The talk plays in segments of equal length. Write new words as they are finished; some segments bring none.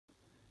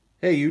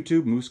Hey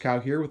YouTube, Moose Cow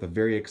here with a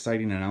very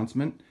exciting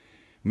announcement.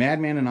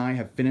 Madman and I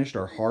have finished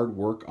our hard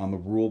work on the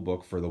rule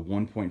book for the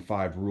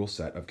 1.5 rule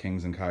set of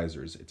Kings and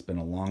Kaisers. It's been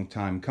a long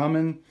time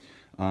coming,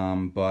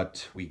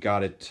 but we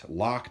got it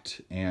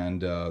locked,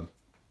 and the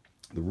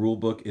rule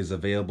book is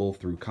available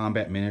through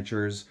Combat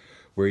Miniatures,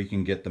 where you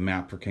can get the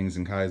map for Kings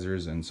and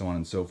Kaisers and so on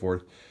and so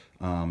forth.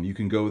 You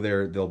can go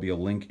there. There'll be a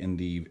link in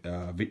the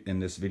in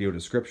this video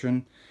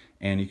description,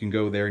 and you can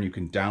go there and you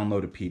can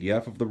download a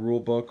PDF of the rule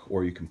book,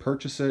 or you can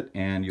purchase it,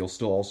 and you'll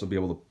still also be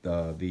able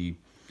to the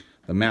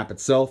map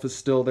itself is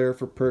still there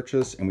for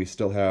purchase, and we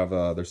still have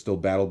there's still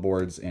battle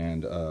boards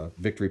and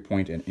victory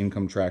point and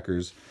income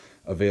trackers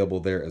available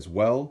there as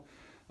well.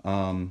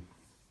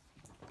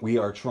 We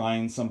are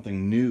trying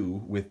something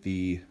new with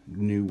the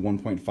new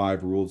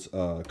 1.5 rules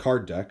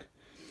card deck.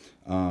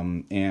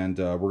 We're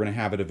going to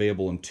have it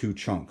available in two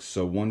chunks.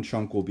 So one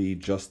chunk will be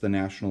just the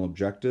national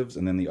objectives,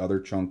 and then the other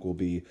chunk will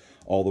be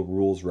all the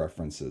rules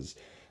references.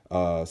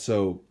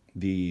 So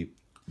the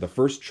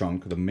first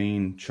chunk, the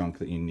main chunk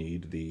that you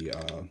need, the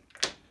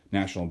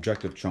national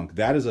objective chunk,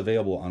 that is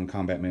available on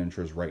Combat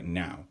Miniatures right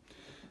now.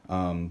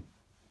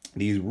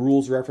 These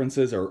rules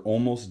references are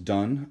almost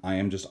done. I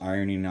am just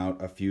ironing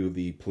out a few of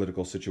the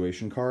political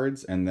situation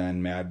cards, and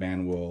then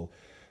Madman will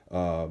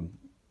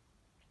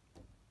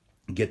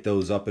get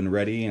those up and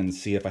ready and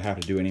see if I have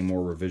to do any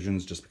more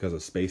revisions just because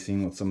of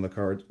spacing with some of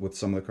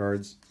the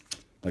cards.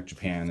 Like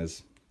Japan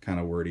is kind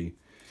of wordy,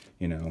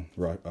 you know,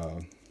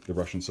 the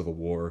Russian Civil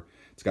War.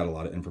 It's got a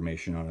lot of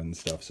information on it and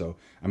stuff. So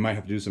I might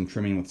have to do some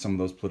trimming with some of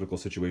those political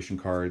situation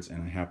cards,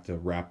 and I have to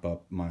wrap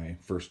up my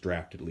first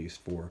draft at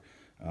least for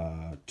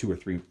two or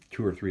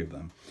three of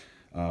them.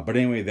 But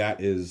anyway,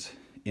 that is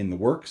in the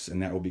works,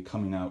 and that will be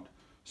coming out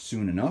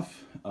soon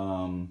enough.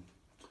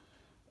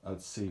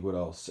 Let's see what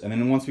else. And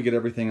then once we get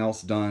everything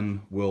else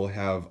done, we'll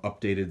have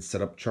updated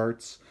setup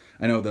charts.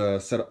 I know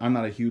I'm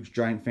not a huge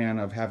giant fan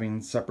of having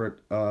separate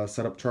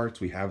setup charts.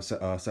 We have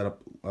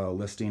setup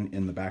listing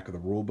in the back of the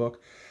rule book,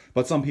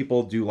 but some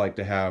people do like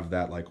to have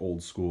that like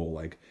old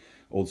school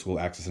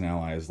Axis and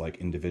Allies, like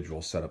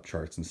individual setup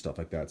charts and stuff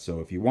like that. So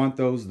if you want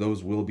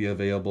those will be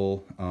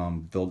available.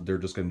 They're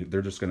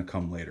just gonna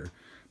come later,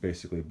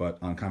 basically. But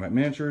on Combat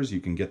Miniatures, you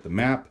can get the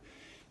map.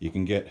 You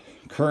can get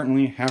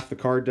currently half the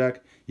card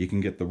deck. You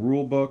can get the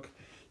rule book.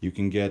 You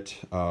can get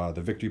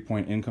the victory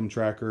point income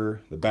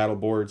tracker, the battle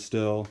board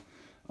still.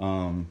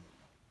 Well,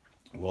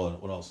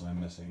 what else am I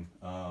missing?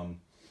 Yeah,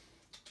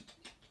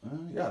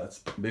 that's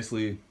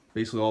basically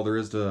all there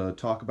is to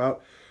talk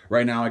about.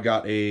 Right now, I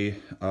got a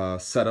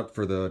setup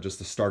for just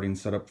the starting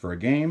setup for a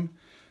game.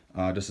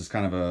 Just as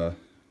kind of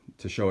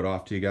to show it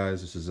off to you guys.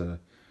 This is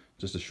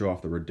just to show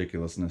off the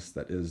ridiculousness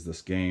that is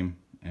this game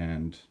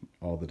and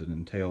all that it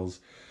entails.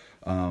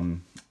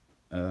 On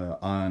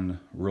a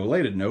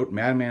related note,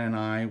 Madman and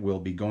I will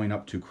be going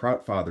up to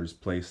Krautfather's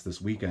place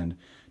this weekend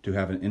to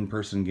have an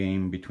in-person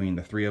game between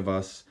the three of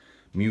us,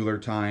 Mueller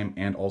time,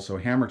 and also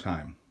Hammer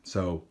time.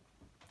 So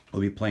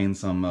we'll be playing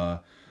some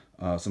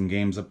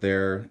games up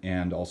there,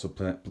 and also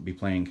be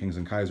playing Kings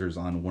and Kaisers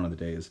on one of the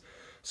days.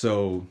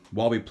 So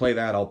while we play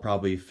that, I'll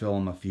probably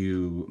film a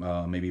few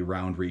maybe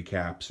round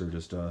recaps, or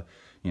just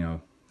you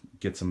know,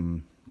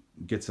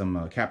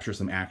 capture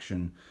some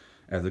action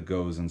as it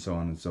goes, and so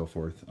on and so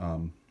forth.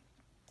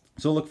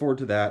 So look forward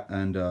to that,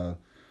 and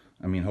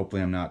I mean,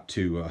 hopefully I'm not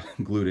too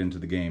glued into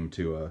the game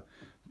to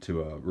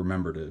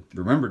remember to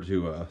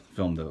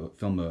film a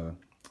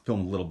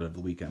little bit of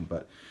the weekend.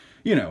 But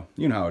you know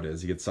how it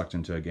is. You get sucked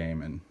into a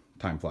game and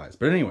time flies.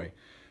 But anyway,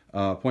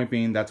 point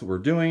being, that's what we're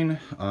doing,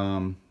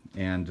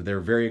 and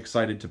they're very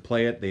excited to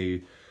play it.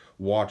 They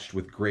watched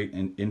with great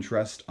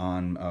interest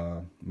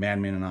on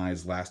Madman and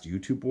I's last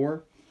YouTube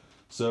war,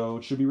 so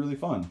it should be really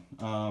fun.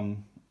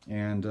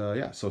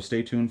 Yeah, so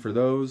stay tuned for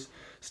those.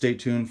 Stay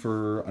tuned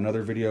for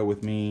another video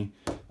with me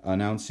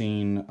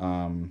announcing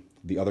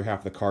the other half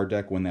of the card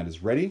deck when that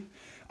is ready.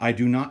 I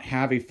do not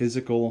have a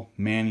physical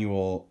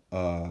manual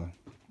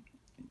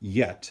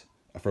yet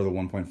for the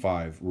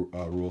 1.5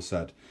 rule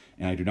set,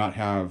 and I do not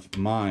have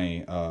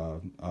my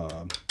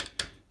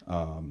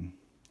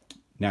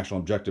national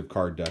objective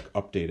card deck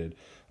updated.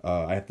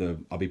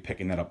 I'll be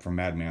picking that up from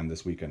Madman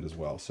this weekend as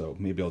well, so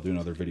maybe I'll do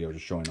another video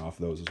just showing off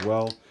those as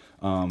well.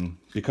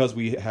 Because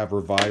we have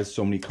revised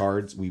so many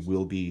cards, we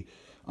will be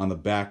on the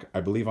back,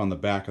 I believe on the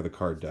back of the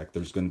card deck,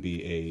 there's going to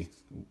be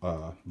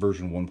a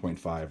version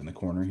 1.5 in the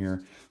corner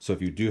here. So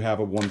if you do have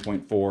a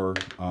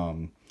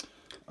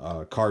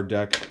 1.4 card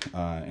deck,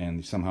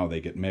 and somehow they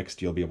get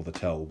mixed, you'll be able to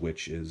tell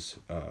which is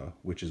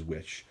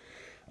which.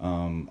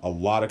 A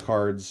lot of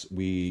cards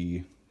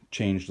we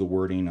changed the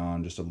wording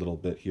on just a little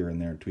bit here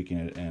and there, tweaking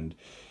it, and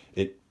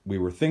we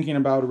were thinking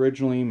about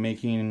originally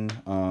making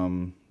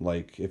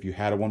like if you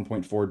had a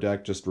 1.4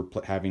 deck, just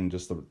having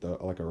just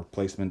like a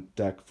replacement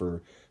deck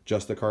for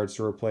just the cards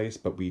to replace,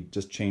 but we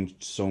just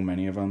changed so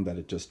many of them that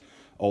it just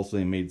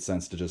ultimately made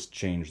sense to just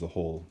change the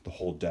whole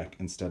deck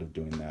instead of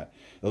doing that.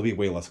 It'll be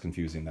way less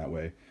confusing that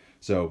way.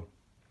 So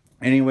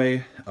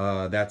anyway,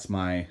 that's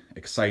my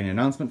exciting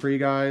announcement for you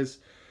guys.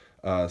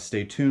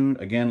 Stay tuned.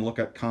 Again, look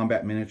at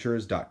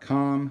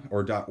combatminiatures.com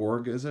or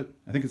 .org, is it?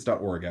 I think it's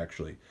 .org,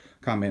 actually.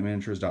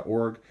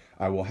 Combatminiatures.org.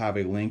 I will have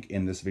a link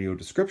in this video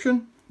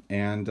description.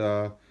 And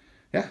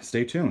yeah,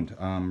 stay tuned.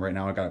 Right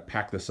now I got to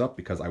pack this up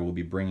because I will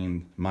be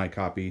bringing my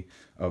copy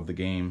of the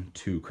game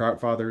to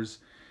Crowdfathers.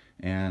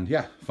 And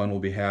yeah, fun will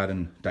be had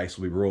and dice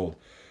will be rolled.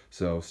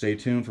 So stay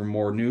tuned for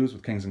more news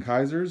with Kings and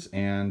Kaisers,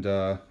 and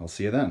I'll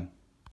see you then.